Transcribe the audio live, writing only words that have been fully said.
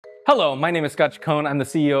Hello, my name is Scott Chacon. I'm the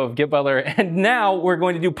CEO of GitButler, and now we're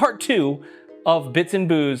going to do part 2 of Bits and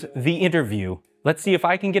Booze, the interview. Let's see if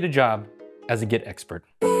I can get a job as a Git expert.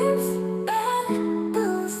 We're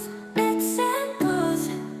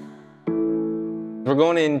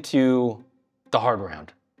going into the hard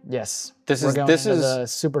round. Yes. This is the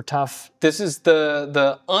super tough. This is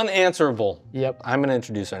the unanswerable. Yep. I'm going to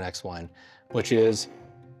introduce our next wine, which is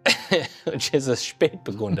a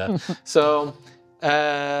Spätburgunder. So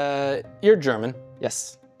you're German.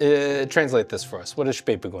 Yes. Translate this for us. What is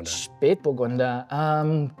Spätburgunder?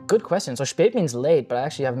 Spätburgunder. Good question. So Spät means late, but I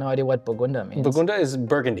actually have no idea what Burgunder means. Burgunder is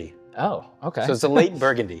Burgundy. Oh, okay. So it's a late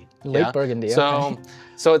Burgundy. Late Burgundy. Okay.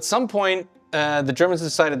 So at some point, the Germans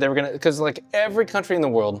decided they were gonna, because like every country in the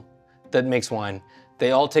world that makes wine,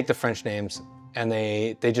 they all take the French names and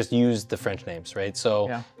they just use the French names, right?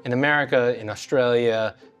 So in America, in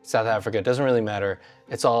Australia, South Africa, it doesn't really matter.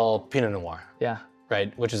 It's all Pinot Noir. Yeah.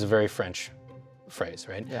 Right, which is a very French phrase,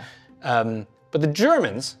 right? Yeah. But the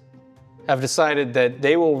Germans have decided that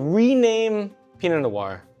they will rename Pinot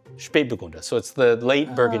Noir Spätburgunder. So it's the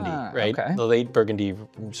late Burgundy, right? Okay. The late Burgundy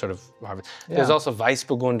sort of harvest. Yeah. There's also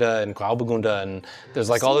Weißburgunder and Grauburgunder, and there's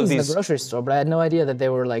like all of these. In the grocery store, but I had no idea that they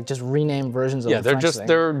were like just renamed versions of the French thing.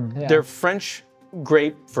 They're French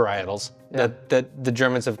grape varietals that the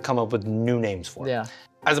Germans have come up with new names for. Yeah.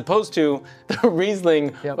 As opposed to the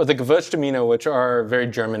Riesling or the Gewürztraminer, which are very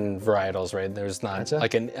German varietals, right? There's not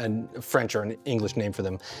like a French or an English name for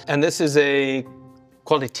them. And this is a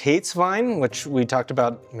Qualitätswein, which we talked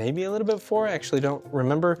about maybe a little bit before. I actually don't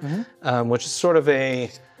remember, which is sort of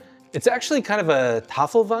it's actually kind of a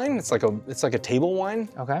Tafelwein. It's like a table wine.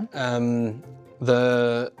 Okay.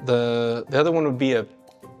 The other one would be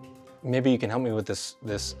maybe you can help me with this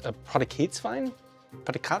a Prädikatswein?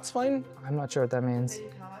 Prädikatswein? I'm not sure what that means.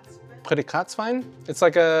 Prädikatswein? It's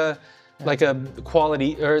like a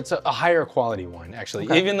quality, or it's a higher quality wine, actually.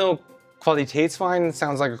 Okay. Even though Qualitätswein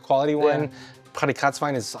sounds like a quality wine,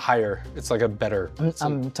 Prädikatswein is higher. It's like a better.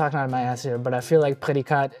 I'm talking out of my ass here, but I feel like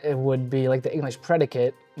Prädikat, it would be like the English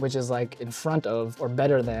predicate, which is like in front of or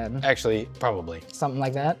better than. Actually, probably. Something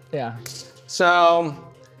like that, yeah. So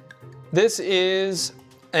this is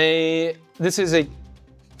a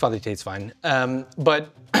Qualitätswein,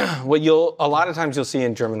 but what a lot of times you'll see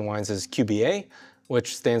in German wines is QBA,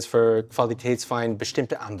 which stands for Qualitätswein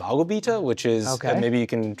bestimmte Anbaugebiete, which is maybe you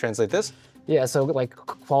can translate this. Yeah, so like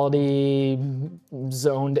quality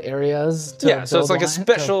zoned areas. So it's like a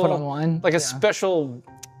special,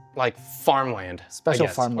 like farmland. Special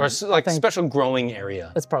farmland, or like special growing area.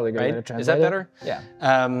 That's probably a good way to translate. Is that better? Yeah.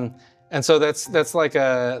 And so that's like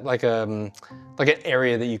an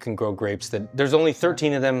area that you can grow grapes. That there's only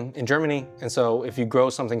 13 of them in Germany, and so if you grow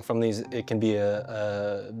something from these, it can be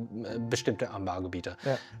a bestimmte Anbaugebiete.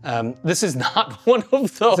 Yeah. This is not one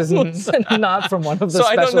of those. This is not from one of the. So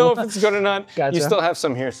I don't know if it's good or not. Gotcha. You still have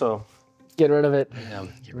some here, so get rid of it. Yeah,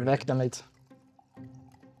 get rid of it.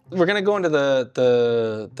 We're gonna go into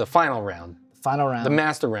the final round. Final round. The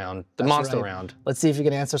master round, the monster round. Let's see if you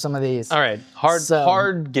can answer some of these. All right,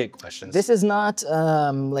 hard Git questions. This is not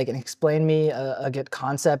like an explain me a Git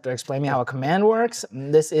concept or explain me how a command works.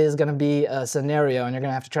 This is going to be a scenario, and you're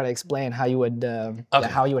going to have to try to explain how you would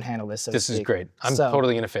handle this. So this is great. I'm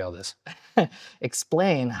totally going to fail this.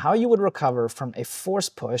 Explain how you would recover from a force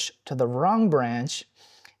push to the wrong branch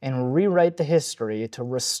and rewrite the history to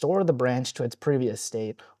restore the branch to its previous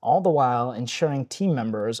state, all the while ensuring team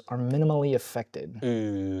members are minimally affected.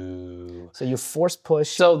 Ooh. So you force push.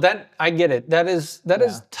 So I get it. That is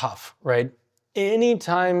tough, right?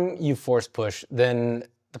 Anytime you force push, then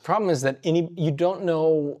the problem is that you don't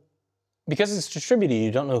know, because it's distributed, you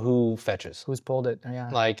don't know who fetches. Who's pulled it,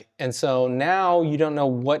 yeah. And so now you don't know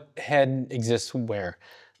what head exists where.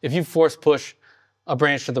 If you force push a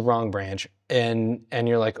branch to the wrong branch, and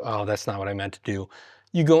you're like, oh, that's not what I meant to do.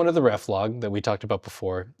 You go into the ref log that we talked about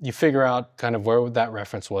before. You figure out kind of where that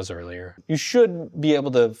reference was earlier. You should be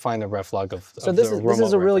able to find the ref log of so this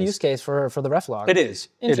is a real use case for the ref log. It is.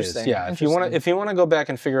 Interesting. It is. Yeah. If you want to go back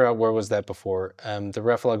and figure out where was that before, the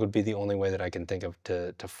ref log would be the only way that I can think of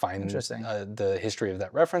to find the history of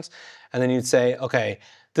that reference. And then you'd say, okay,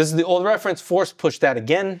 this is the old reference. Force push that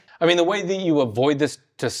again. I mean, the way that you avoid this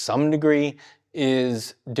to some degree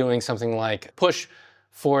is doing something like push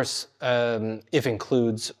force if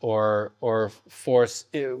includes or force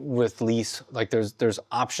with lease. Like there's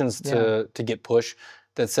options to get push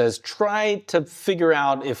that says try to figure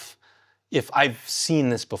out if I've seen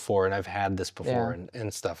this before and I've had this before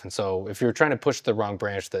and stuff. And so if you're trying to push the wrong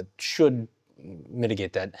branch, that should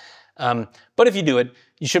mitigate that. But if you do it,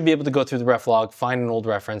 you should be able to go through the ref log, find an old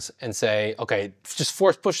reference, and say, okay, just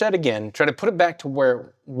force push that again, try to put it back to where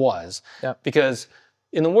it was. Yep. Because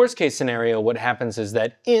in the worst case scenario, what happens is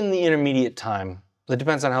that in the intermediate time, it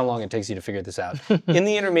depends on how long it takes you to figure this out. In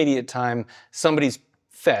the intermediate time, somebody's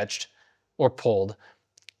fetched or pulled,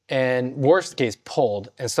 and worst case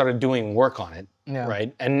pulled and started doing work on it,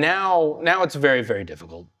 right? And now it's very, very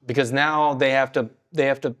difficult because now they have to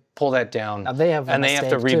pull that down, now they have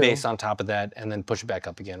to rebase on top of that and then push it back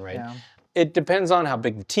up again, right? Yeah. It depends on how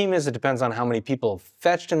big the team is. It depends on how many people have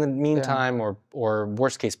fetched in the meantime, or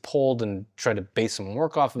worst case pulled and try to base some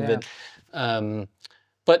work off of it.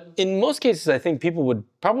 But in most cases, I think people would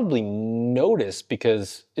probably notice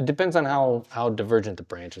because it depends on how divergent the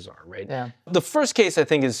branches are, right? Yeah. The first case I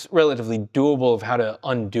think is relatively doable of how to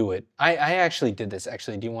undo it. I actually did this.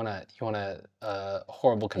 Actually, do you want a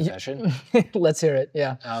horrible confession? Let's hear it.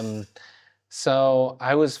 Yeah. So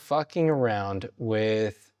I was fucking around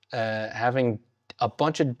with having a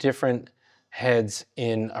bunch of different heads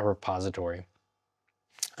in a repository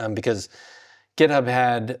because GitHub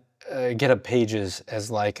had GitHub Pages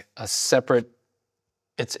as like a separate,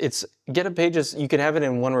 it's GitHub Pages, you could have it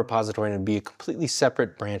in one repository and it'd be a completely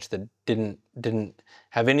separate branch that didn't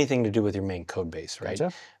have anything to do with your main code base, right?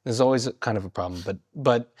 Gotcha. There's always kind of a problem,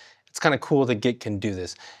 but it's kind of cool that Git can do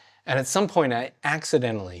this. And at some point I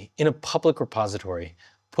accidentally, in a public repository,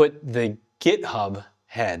 put the GitHub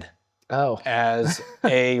head as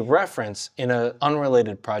a reference in an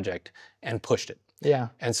unrelated project and pushed it. Yeah.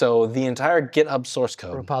 And so the entire GitHub source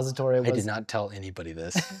code repository I did not tell anybody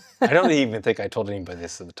this. I don't even think I told anybody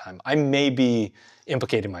this at the time. I may be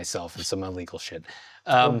implicating myself in some illegal shit.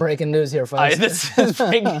 We're breaking news here, folks. This is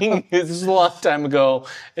breaking news. This is a long time ago.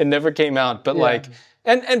 It never came out. But like,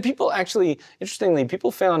 and people actually, interestingly, people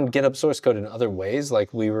found GitHub source code in other ways.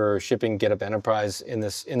 Like we were shipping GitHub Enterprise in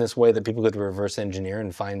this way that people could reverse engineer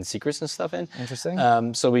and find secrets and stuff in. Interesting.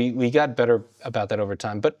 So we got better about that over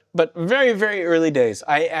time. But very, very early days,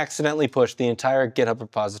 I accidentally pushed the entire GitHub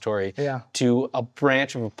repository to a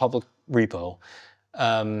branch of a public repo.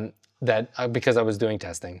 Because I was doing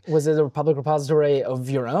testing. Was it a public repository of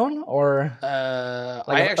your own, or I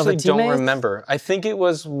actually don't remember. I think it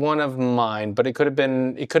was one of mine, but it could have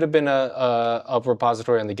been a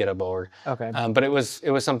repository on the GitHub org. Okay. But it was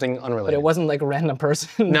something unrelated. But it wasn't like a random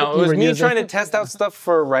person. No, it was me trying to test out stuff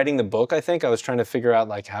for writing the book. I think I was trying to figure out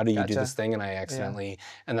like how do you do this thing, and I accidentally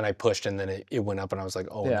and then I pushed and then it went up, and I was like,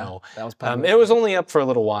 oh no. That was it was only up for a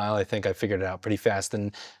little while. I think I figured it out pretty fast,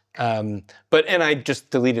 and I just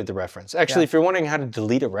deleted the reference. Actually, if you're wondering how to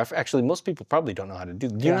delete a reference, actually most people probably don't know how to do.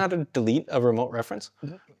 Do you know how to delete a remote reference?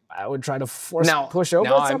 I would try to push over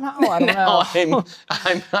it somehow. I don't know.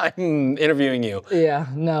 I'm interviewing you. Yeah.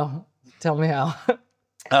 No. Tell me how.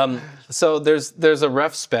 So there's a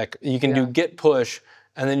ref spec. You can do git push,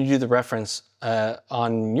 and then you do the reference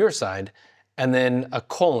on your side, and then a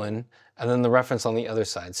colon, and then the reference on the other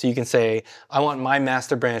side. So you can say, I want my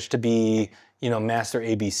master branch to be master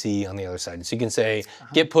ABC on the other side. So you can say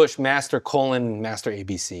git push master colon master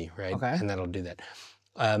ABC, right? Okay. And that'll do that.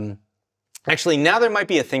 Actually, now there might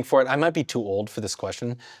be a thing for it. I might be too old for this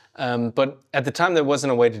question. But at the time, there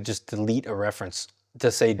wasn't a way to just delete a reference,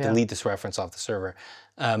 to say delete this reference off the server.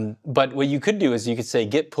 But what you could do is you could say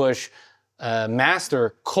git push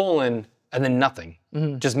master colon and then nothing.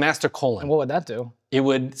 Just master colon. And what would that do? It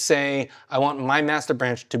would say, I want my master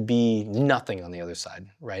branch to be nothing on the other side,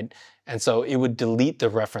 right? And so it would delete the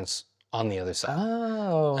reference on the other side.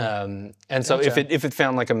 Oh. And so if it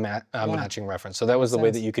found like a matching reference, so that was the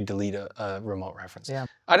way that you could delete a remote reference. Yeah.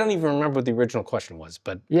 I don't even remember what the original question was,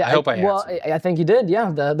 but I hope I answered. Well, I think you did.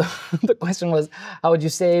 Yeah. The question was, how would you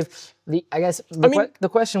save the? I guess the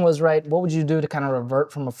question was right. What would you do to kind of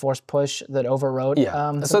revert from a forced push that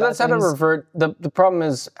overwrote? So that's how to revert. The problem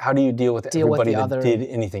is, how do you deal with everybody that did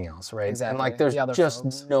anything else, right? Exactly. And like, there's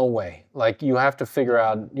just no way. Like, you have to figure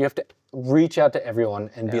out. You have to reach out to everyone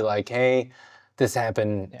and be like, hey, this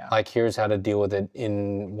happened. Like, here's how to deal with it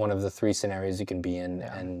in one of the 3 scenarios you can be in.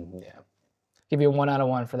 And give you a 1 out of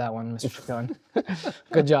 1 for that one, Mr. Cohen.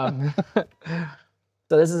 Good job.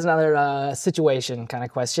 So this is another situation kind of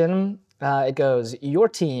question. It goes, your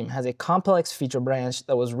team has a complex feature branch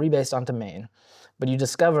that was rebased onto main, but you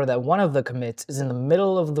discover that one of the commits is in the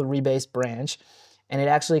middle of the rebased branch, and it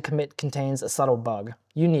actually contains a subtle bug.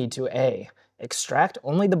 You need to A, extract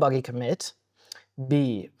only the buggy commit,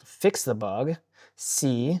 B, fix the bug,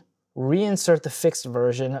 C, reinsert the fixed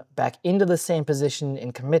version back into the same position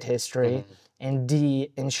in commit history, and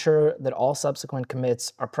D, ensure that all subsequent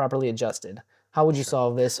commits are properly adjusted. How would you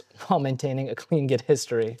solve this while maintaining a clean Git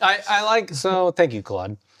history? So thank you,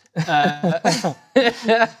 Claude.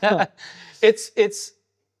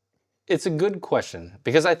 It's a good question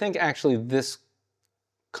because I think actually this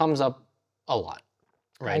comes up a lot.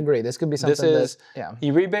 Right? I agree. This could be something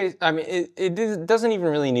you rebase. I mean, it doesn't even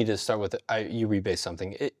really need to start with you rebase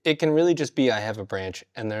something. It can really just be I have a branch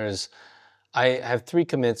and I have 3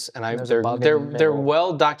 commits and they're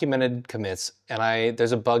well documented commits and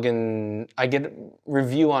there's a bug in I get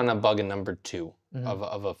review on a bug in number 2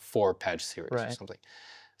 of a 4 patch series or something.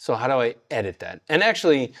 So how do I edit that? And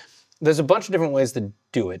actually, there's a bunch of different ways to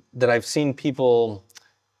do it that I've seen people.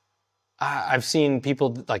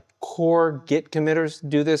 Like core Git committers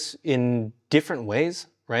do this in different ways,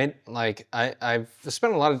 right? Like I've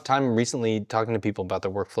spent a lot of time recently talking to people about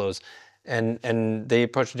their workflows, and they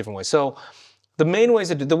approach it different ways. So the main ways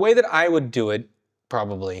the way that I would do it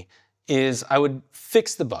probably is I would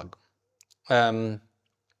fix the bug.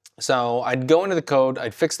 So I'd go into the code,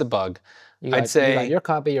 I'd fix the bug. I'd say you got your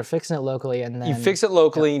copy, you're fixing it locally, and then you fix it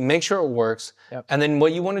locally, make sure it works, and then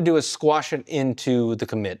what you want to do is squash it into the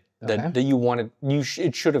commit that you wanted.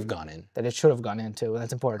 It should have gone in. That it should have gone into.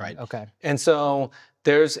 That's important. Right. Okay. And so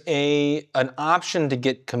there's an option to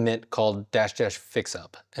git commit called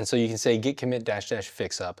 --fixup, and so you can say git commit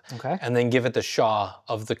 --fixup, and then give it the SHA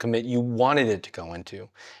of the commit you wanted it to go into,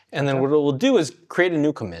 and then what it will do is create a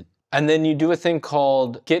new commit, and then you do a thing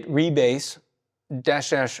called git rebase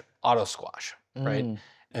 --auto squash, right?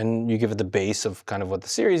 And you give it the base of kind of what the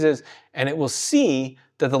series is, and it will see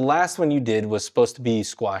that the last one you did was supposed to be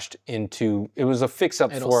squashed into, it was a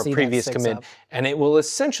fix-up for a previous commit, and it will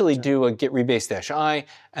essentially do a git rebase -I,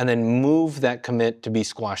 and then move that commit to be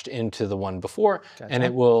squashed into the one before, and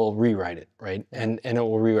it will rewrite it, right? And it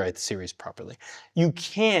will rewrite the series properly. You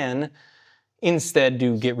can instead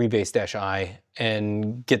do git rebase -I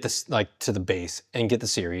and get this to the base and get the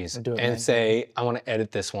series and say, I want to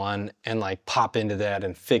edit this one and like pop into that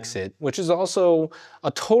and fix it, which is also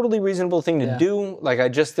a totally reasonable thing to do. Like I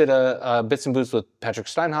just did a Bits and Boosts with Patrick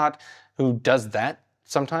Steinhardt, who does that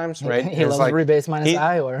sometimes, right? He loves rebase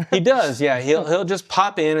 -I, or he does, yeah. He'll just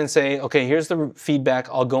pop in and say, okay, here's the feedback.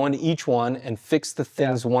 I'll go into each one and fix the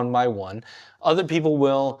things one by one. Other people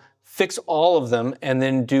will fix all of them and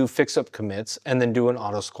then do fix-up commits and then do an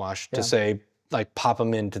auto squash to say, like, pop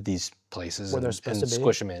them into these places and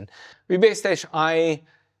squish them in. Rebase -I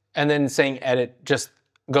and then saying edit just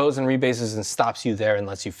goes and rebases and stops you there and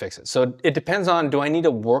lets you fix it. So it depends on, do I need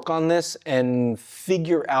to work on this and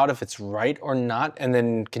figure out if it's right or not and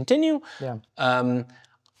then continue?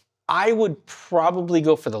 I would probably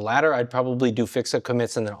go for the latter. I'd probably do fix-up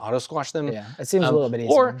commits and then auto-squash them. Yeah, it seems a little bit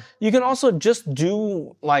easier. Or you can also just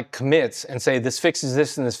do like commits and say this fixes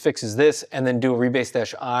this and this fixes this, and then do a rebase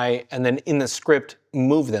 -I, and then in the script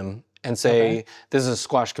move them and say this is a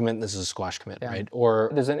squash commit and this is a squash commit, right? Or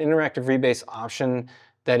there's an interactive rebase option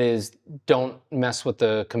that is don't mess with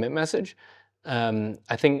the commit message.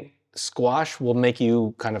 I think squash will make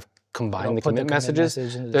you kind of combine the commit messages.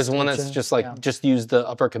 There's one that's just like just use the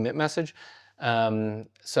upper commit message.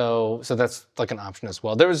 So that's like an option as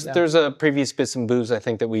well. There's a previous Bits and Boosts I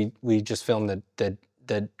think that we just filmed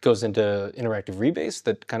that goes into interactive rebase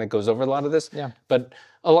that kind of goes over a lot of this. But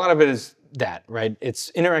a lot of it is that, right?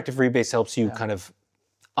 It's interactive rebase helps you kind of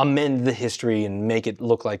amend the history and make it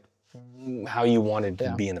look like how you wanted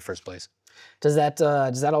to be in the first place. Does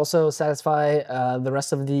that also satisfy the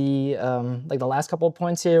rest of the like the last couple of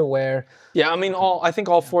points here? Where I mean, I think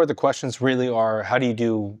all 4 of the questions really are how do you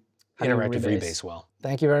do interactive rebase well?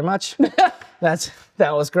 Thank you very much.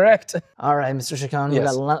 that was correct. All right, Mr. Chacon, we've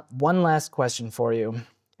got one last question for you,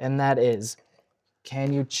 and that is,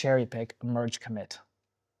 can you cherry pick a merge commit?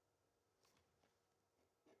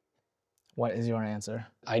 What is your answer?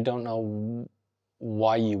 I don't know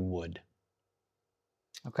why you would.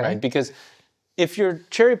 Okay. Right? Because if you're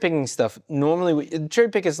cherry picking stuff, normally cherry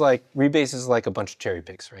pick is like, rebase is like a bunch of cherry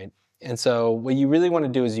picks, right? And so what you really want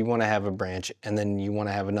to do is you want to have a branch and then you want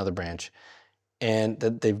to have another branch and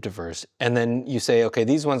that they've diverse. And then you say, okay,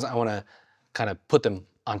 these ones I want to kind of put them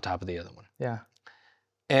on top of the other one. Yeah.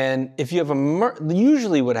 And if you have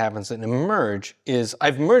usually what happens in a merge is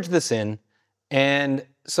I've merged this in, and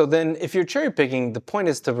so then if you're cherry picking, the point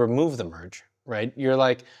is to remove the merge, right? You're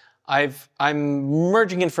like, I'm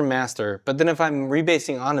merging in from master, but then if I'm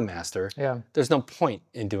rebasing on a master, there's no point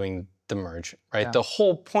in doing the merge, right? The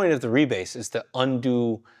whole point of the rebase is to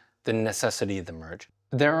undo the necessity of the merge.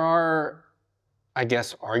 There are, I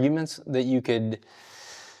guess, arguments that you could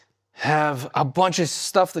have a bunch of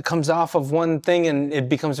stuff that comes off of one thing and it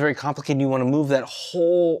becomes very complicated. You want to move that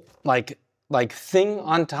whole like thing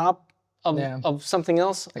on top of something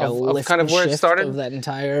else, like of kind of where it started. Of that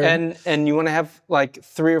entire... And you want to have like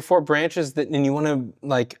 3 or 4 branches and you want to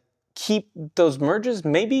like keep those merges?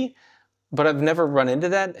 Maybe, but I've never run into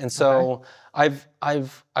that. And so I've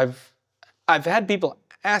had people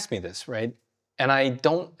ask me this, right? And I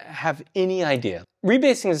don't have any idea.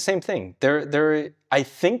 Rebasing is the same thing. I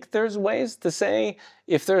think there's ways to say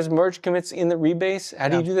if there's merge commits in the rebase, how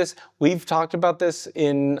do you do this? We've talked about this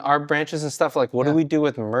in our branches and stuff. Like, what do we do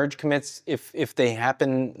with merge commits if they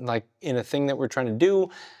happen like in a thing that we're trying to do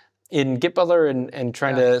in Git Butler and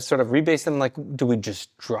trying to sort of rebase them? Like, do we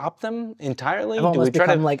just drop them entirely? I've almost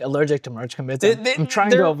become like allergic to merge commits. I'm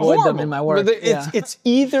trying to avoid them in my work. It's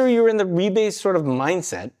either you're in the rebase sort of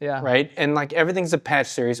mindset, right? And like everything's a patch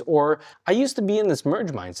series, or I used to be in this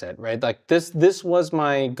merge mindset, right? Like this was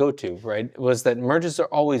my go-to, right? Was that merges are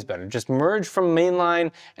always better. Just merge from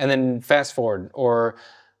mainline and then fast forward. Or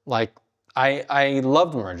like I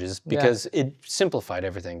loved merges because it simplified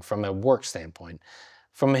everything from a work standpoint.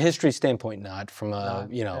 From a history standpoint, not. From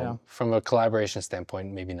a, from a collaboration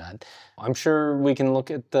standpoint, maybe not. I'm sure we can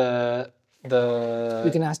look at the...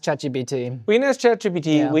 We can ask ChatGPT. We can ask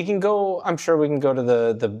ChatGPT. Yeah. We can go, I'm sure we can go to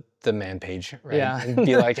the man page, right? Yeah. And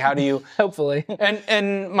be like, how do you... Hopefully.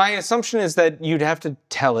 And my assumption is that you'd have to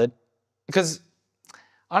tell it, because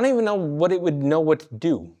I don't even know what it would know what to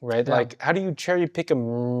do, right? Yeah. Like, how do you cherry pick a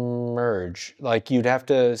merge? Like, you'd have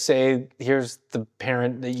to say, here's the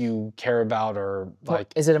parent that you care about, or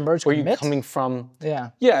like... Is it a merge commit? Where are you coming from?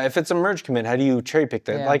 Yeah. Yeah, if it's a merge commit, how do you cherry pick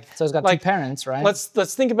that? Yeah. Like, so it's got two parents, right?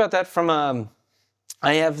 Let's think about that from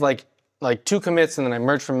I have like 2 commits, and then I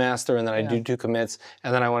merge from master, and then I do 2 commits,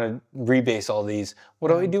 and then I want to rebase all these. What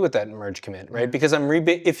do I do with that merge commit, right? Because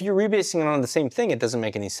if you're rebasing it on the same thing, it doesn't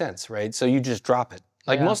make any sense, right? So you just drop it.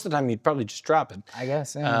 Like most of the time, you'd probably just drop it. I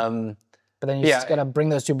guess, yeah. But then you just gotta bring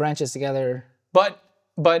those 2 branches together.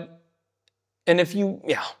 And if you,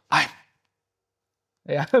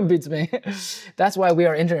 Yeah, it beats me. That's why we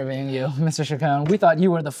are interviewing you, Mr. Chacon. We thought you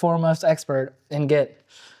were the foremost expert in Git.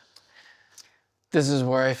 This is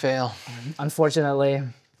where I fail. Unfortunately.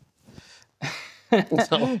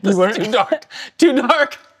 No, you weren't too dark. Too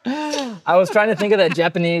dark. I was trying to think of that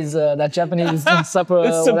Japanese whatever.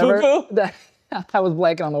 I was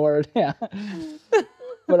blanking on the word. Yeah.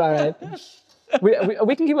 But all right.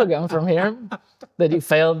 We can keep it going from here. That you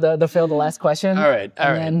failed the last question. All right.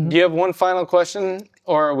 All right. Do you have one final question,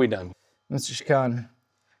 or are we done? Mr. Chacon, I'm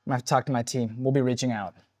gonna have to talk to my team. We'll be reaching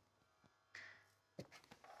out.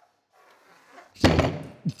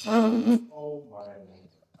 Oh my.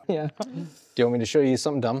 Yeah. Do you want me to show you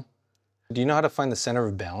something dumb? Do you know how to find the center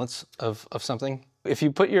of balance of something? If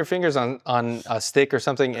you put your fingers on a stick or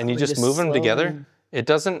something and you just move them together,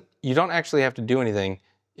 you don't actually have to do anything.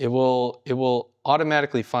 It will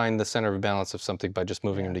automatically find the center of balance of something by just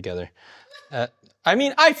moving them together. I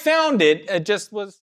mean, I found it. It just was...